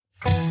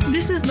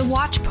This is the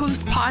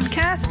Watchpost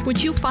podcast,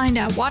 which you'll find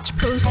at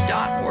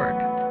watchpost.org.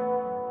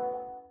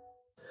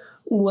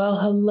 Well,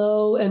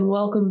 hello and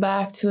welcome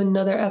back to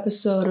another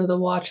episode of the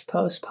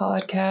Watchpost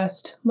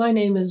podcast. My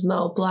name is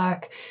Mel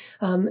Black.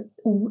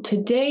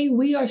 Today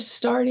we are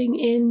starting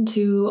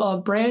into a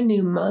brand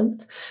new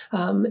month.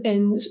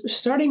 And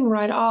starting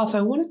right off,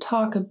 I want to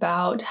talk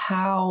about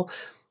how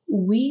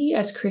we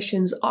as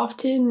Christians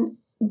often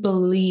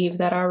believe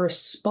that our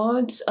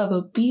response of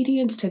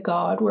obedience to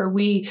God, where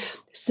we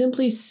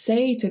simply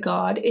say to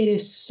God, "It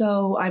is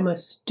so, I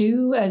must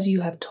do as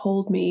you have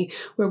told me,"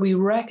 where we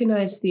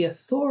recognize the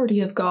authority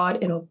of God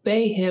and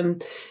obey Him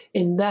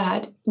in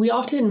that, we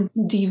often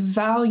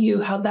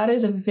devalue how that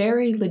is a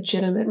very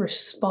legitimate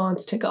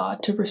response to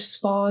God, to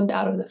respond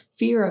out of the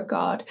fear of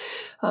God.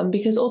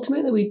 Because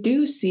ultimately we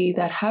do see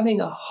that having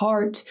a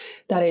heart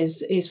that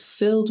is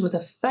filled with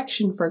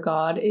affection for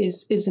God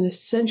is an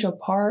essential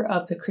part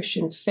of the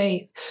Christian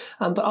faith.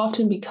 But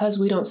often because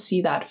we don't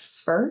see that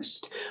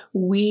first,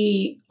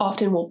 we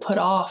often will put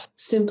off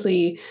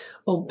simply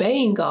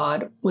obeying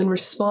God when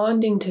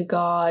responding to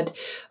God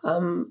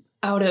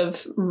out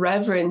of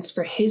reverence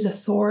for His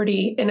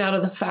authority and out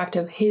of the fact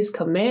of His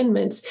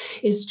commandments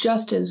is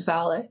just as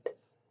valid.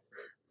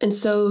 And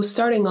so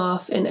starting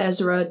off in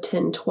Ezra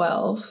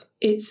 10:12,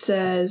 it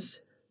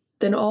says,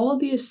 "Then all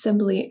the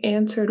assembly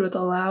answered with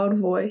a loud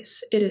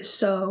voice, 'It is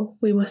so,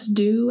 we must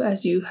do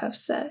as you have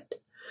said.'"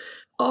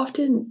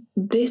 Often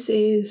this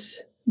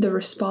is the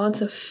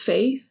response of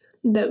faith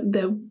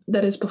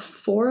that is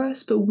before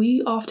us, but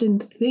we often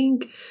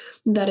think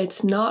that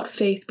it's not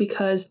faith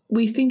because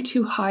we think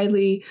too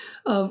highly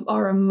of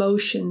our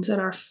emotions and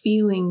our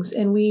feelings,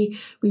 and we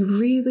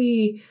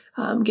really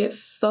get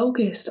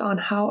focused on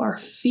how our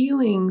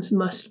feelings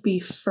must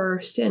be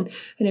first, and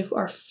if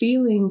our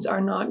feelings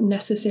are not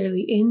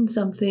necessarily in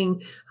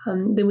something,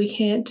 then we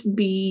can't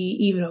be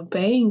even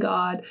obeying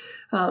God,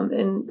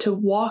 and to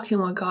walk in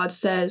what God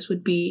says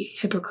would be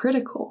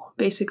hypocritical,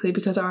 basically,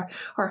 because our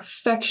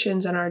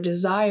affections and our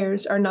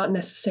desires are not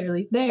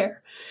necessarily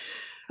there.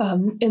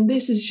 And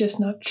this is just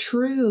not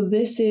true.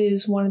 This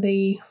is one of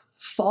the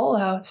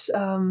fallouts,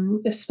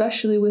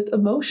 especially with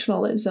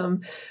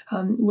emotionalism,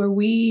 where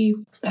we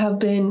have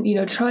been,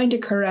 trying to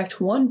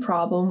correct one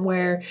problem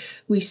where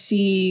we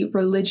see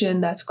religion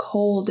that's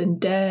cold and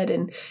dead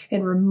and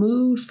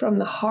removed from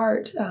the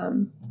heart.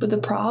 But the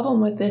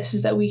problem with this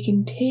is that we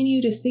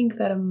continue to think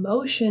that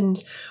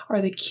emotions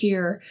are the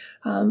cure,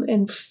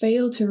 and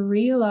fail to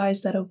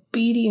realize that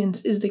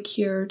obedience is the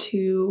cure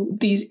to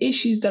these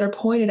issues that are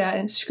pointed at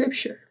in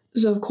Scripture.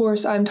 So, of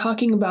course, I'm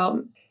talking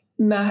about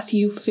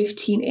Matthew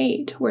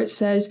 15:8, where it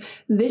says,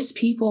 "This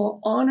people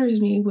honors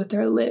me with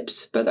their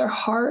lips, but their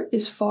heart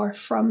is far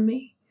from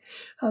me."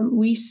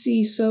 We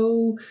see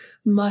so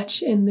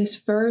much in this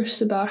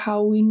verse about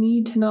how we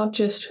need to not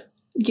just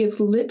give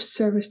lip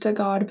service to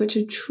God, but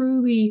to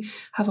truly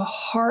have a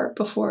heart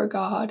before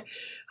God.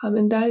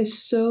 And that is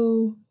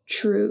so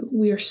true.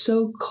 We are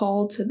so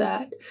called to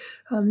that.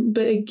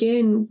 But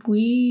again,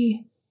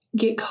 we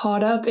get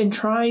caught up in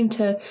trying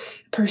to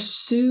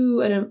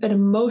pursue an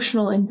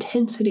emotional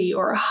intensity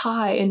or a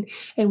high,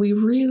 and we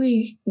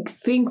really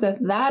think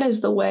that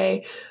is the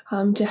way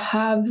to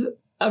have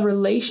a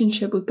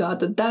relationship with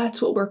God,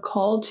 that's what we're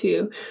called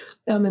to,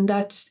 and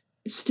that's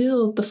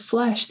still the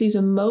flesh. These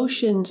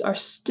emotions are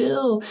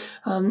still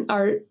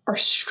are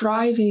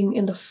striving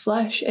in the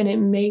flesh, and it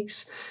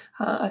makes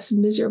us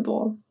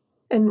miserable.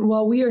 And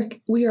while we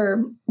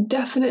are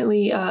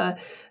definitely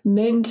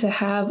meant to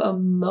have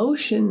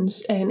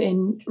emotions and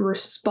in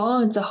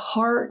response, a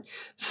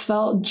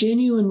heartfelt,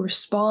 genuine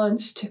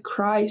response to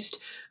Christ,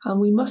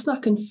 we must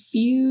not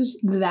confuse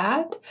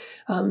that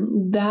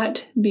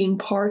being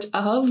part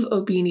of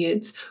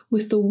obedience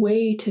with the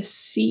way to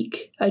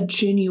seek a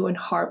genuine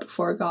heart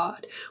before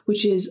God,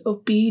 which is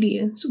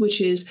obedience, which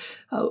is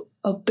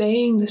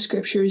obeying the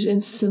Scriptures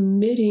and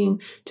submitting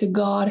to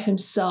God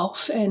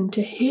Himself and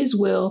to His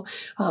will,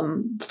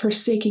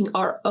 forsaking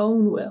our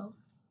own will.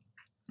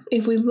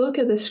 If we look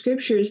at the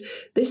Scriptures,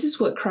 this is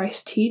what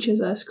Christ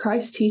teaches us.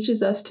 Christ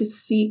teaches us to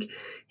seek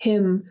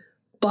Him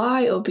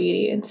by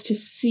obedience, to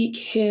seek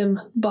Him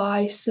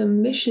by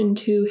submission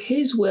to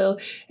His will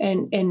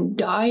and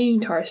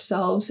dying to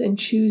ourselves and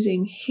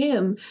choosing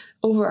Him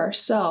over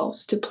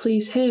ourselves, to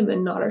please Him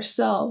and not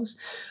ourselves.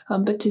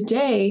 But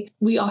today,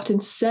 we often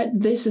set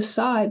this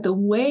aside, the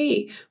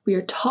way we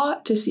are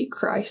taught to seek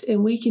Christ,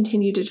 and we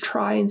continue to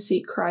try and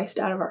seek Christ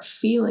out of our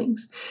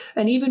feelings.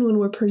 And even when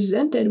we're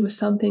presented with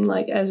something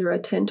like Ezra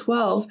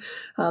 10:12,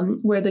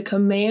 where the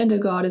command of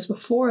God is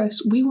before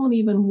us, we won't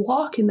even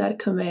walk in that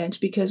command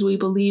because we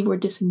believe we're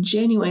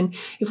disingenuine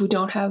if we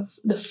don't have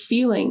the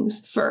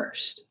feelings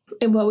first.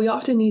 And what we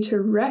often need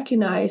to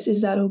recognize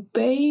is that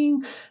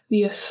obeying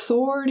the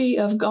authority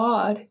of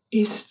God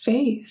is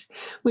faith.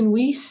 When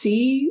we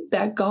see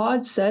that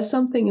God says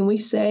something and we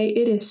say,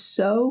 "It is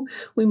so,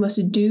 we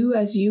must do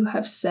as you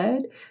have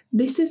said,"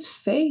 this is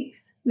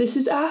faith. This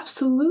is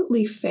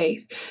absolutely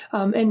faith.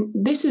 And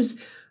this is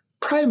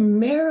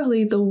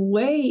primarily the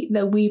way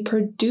that we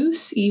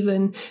produce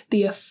even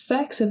the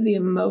effects of the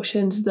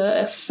emotions,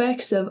 the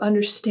effects of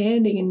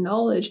understanding and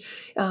knowledge,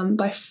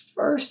 by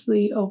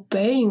firstly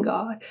obeying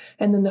God.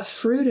 And then the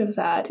fruit of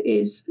that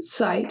is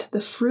sight.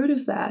 The fruit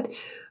of that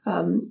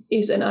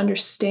is an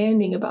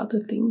understanding about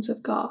the things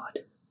of God.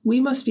 We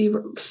must be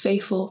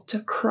faithful to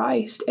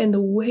Christ, and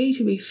the way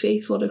to be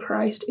faithful to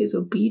Christ is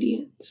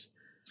obedience.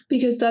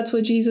 Because that's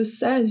what Jesus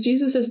says.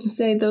 Jesus doesn't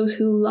say those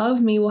who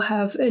love me will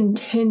have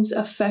intense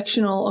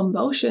affectional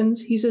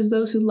emotions. He says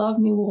those who love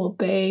me will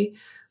obey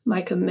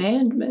my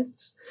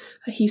commandments.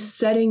 He's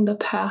setting the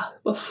path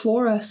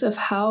before us of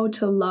how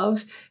to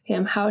love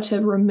him, how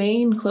to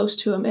remain close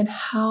to him, and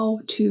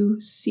how to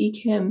seek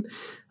him.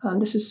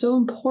 This is so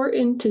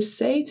important to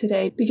say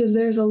today because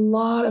there's a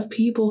lot of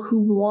people who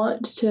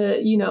want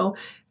to,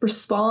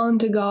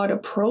 respond to God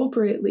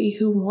appropriately,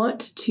 who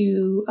want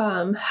to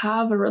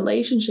have a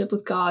relationship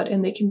with God,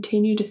 and they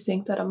continue to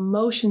think that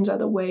emotions are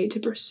the way to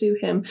pursue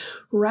him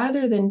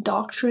rather than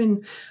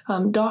doctrine.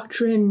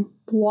 Doctrine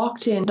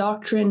walked in,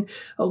 doctrine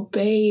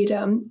obeyed,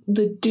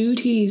 the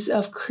duties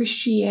of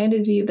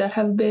Christianity that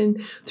have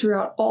been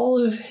throughout all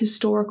of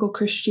historical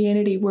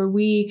Christianity, where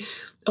we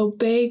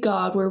obey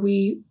God, where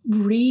we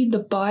read the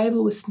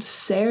Bible with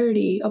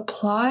sincerity,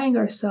 applying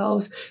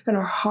ourselves and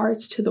our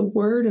hearts to the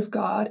Word of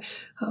God,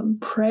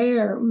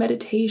 prayer,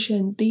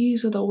 meditation.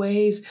 These are the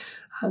ways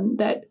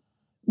that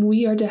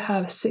we are to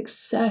have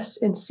success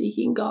in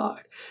seeking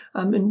God.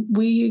 And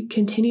we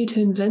continue to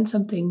invent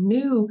something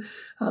new,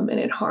 and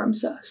it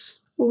harms us.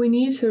 What we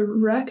need to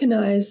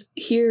recognize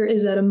here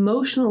is that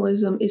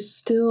emotionalism is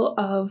still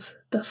of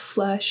the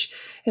flesh.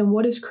 And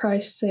what does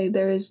Christ say?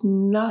 There is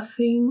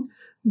nothing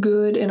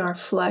good in our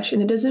flesh.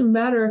 And it doesn't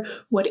matter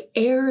what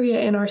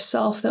area in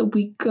ourself that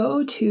we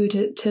go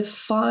to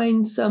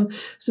find some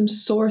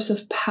source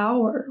of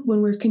power.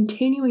 When we're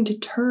continuing to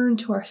turn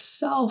to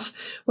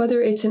ourself,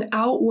 whether it's an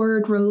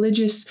outward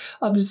religious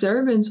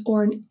observance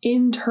or an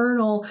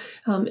internal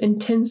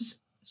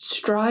intense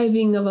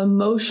striving of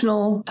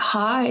emotional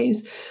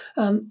highs,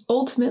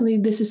 ultimately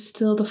this is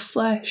still the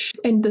flesh.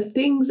 And the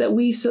things that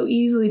we so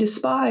easily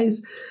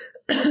despise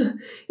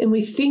and we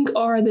think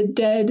are the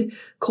dead,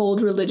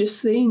 cold religious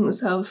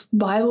things of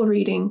Bible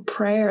reading,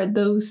 prayer,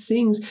 those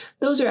things,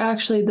 those are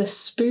actually the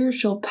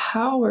spiritual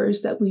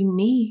powers that we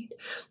need.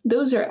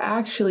 Those are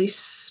actually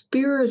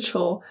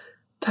spiritual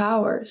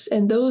powers.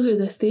 And those are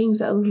the things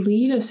that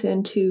lead us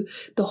into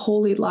the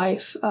holy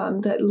life,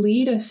 that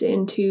lead us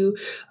into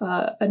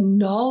a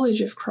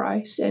knowledge of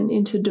Christ and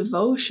into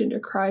devotion to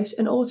Christ,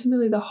 and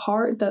ultimately the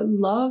heart that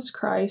loves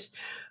Christ,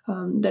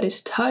 that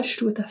is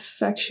touched with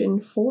affection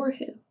for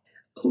him.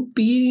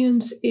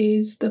 Obedience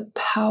is the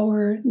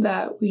power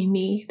that we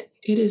need.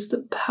 It is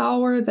the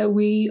power that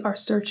we are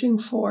searching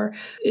for.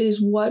 It is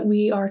what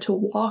we are to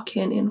walk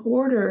in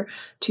order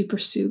to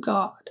pursue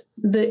God.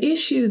 The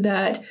issue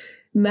that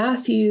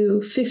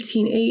Matthew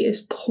 15:8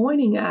 is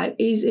pointing at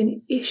is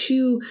an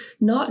issue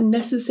not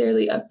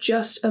necessarily of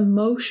just an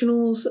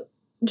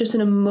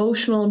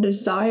emotional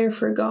desire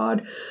for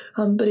God,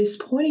 but is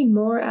pointing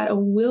more at a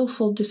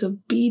willful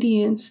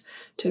disobedience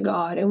to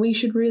God. And we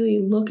should really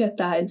look at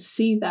that and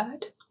see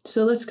that.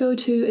 So let's go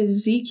to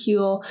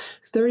Ezekiel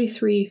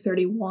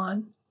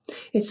 33:31.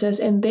 It says,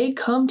 "And they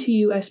come to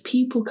you as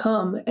people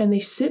come, and they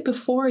sit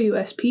before you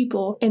as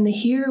people, and they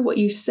hear what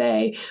you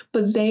say,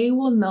 but they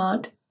will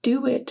not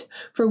do it.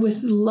 For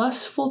with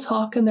lustful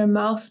talk in their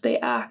mouths they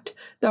act.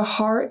 Their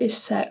heart is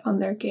set on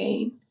their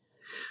gain."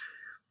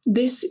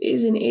 This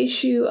is an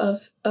issue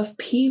of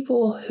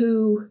people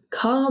who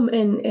come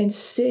and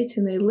sit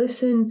and they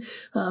listen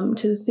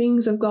to the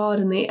things of God,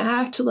 and they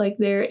act like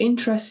they're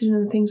interested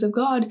in the things of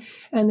God,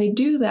 and they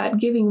do that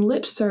giving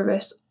lip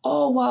service,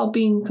 all while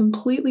being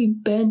completely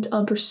bent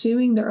on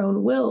pursuing their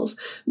own wills,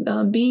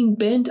 being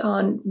bent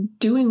on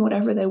doing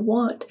whatever they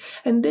want.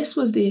 And this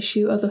was the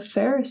issue of the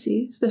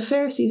Pharisees. The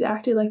Pharisees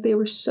acted like they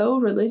were so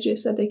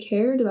religious that they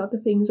cared about the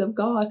things of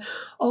God,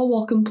 all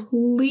while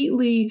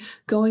completely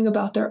going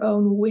about their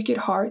own wicked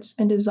hearts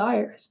and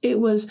desires. It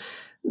was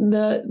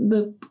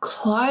the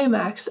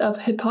climax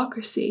of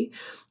hypocrisy.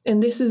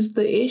 And this is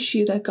the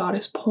issue that God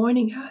is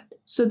pointing at.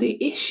 So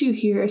the issue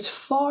here is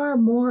far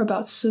more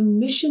about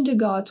submission to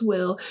God's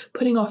will,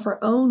 putting off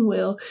our own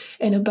will,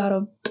 and about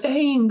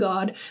obeying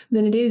God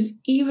than it is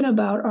even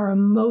about our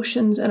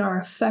emotions and our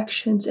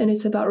affections. And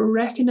it's about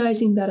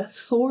recognizing that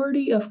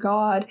authority of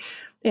God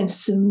and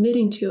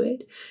submitting to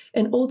it.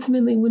 And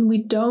ultimately, when we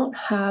don't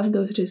have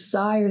those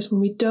desires,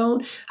 when we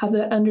don't have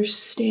that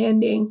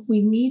understanding,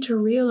 we need to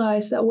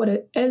realize that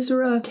what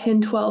Ezra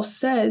 10:12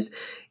 says,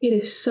 "It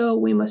is so,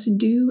 we must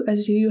do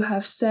as you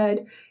have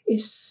said,"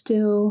 is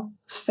still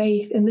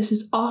faith. And this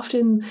is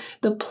often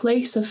the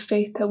place of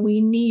faith that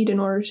we need in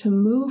order to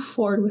move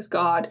forward with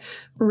God,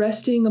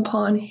 resting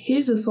upon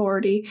his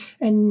authority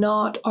and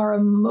not our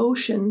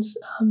emotions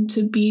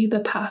to be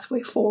the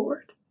pathway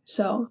forward.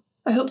 So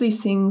I hope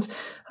these things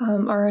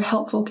are a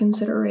helpful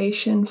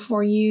consideration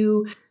for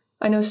you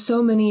I know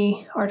so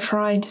many are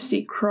trying to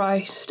seek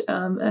Christ,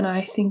 and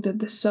I think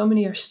that so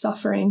many are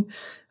suffering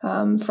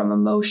from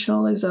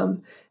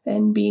emotionalism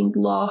and being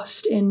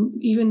lost in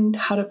even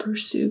how to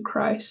pursue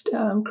Christ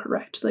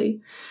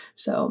correctly.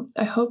 So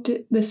I hope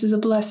this is a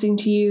blessing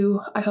to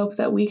you. I hope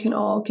that we can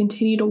all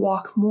continue to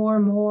walk more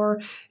and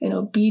more in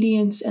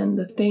obedience and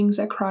the things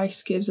that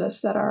Christ gives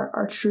us that are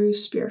our true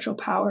spiritual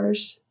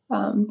powers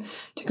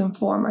to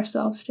conform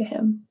ourselves to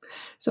Him.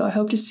 So I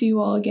hope to see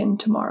you all again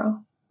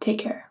tomorrow. Take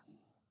care.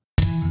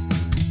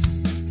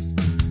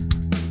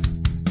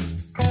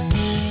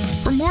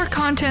 For more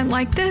content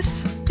like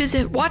this,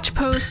 visit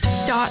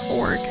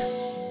watchpost.org.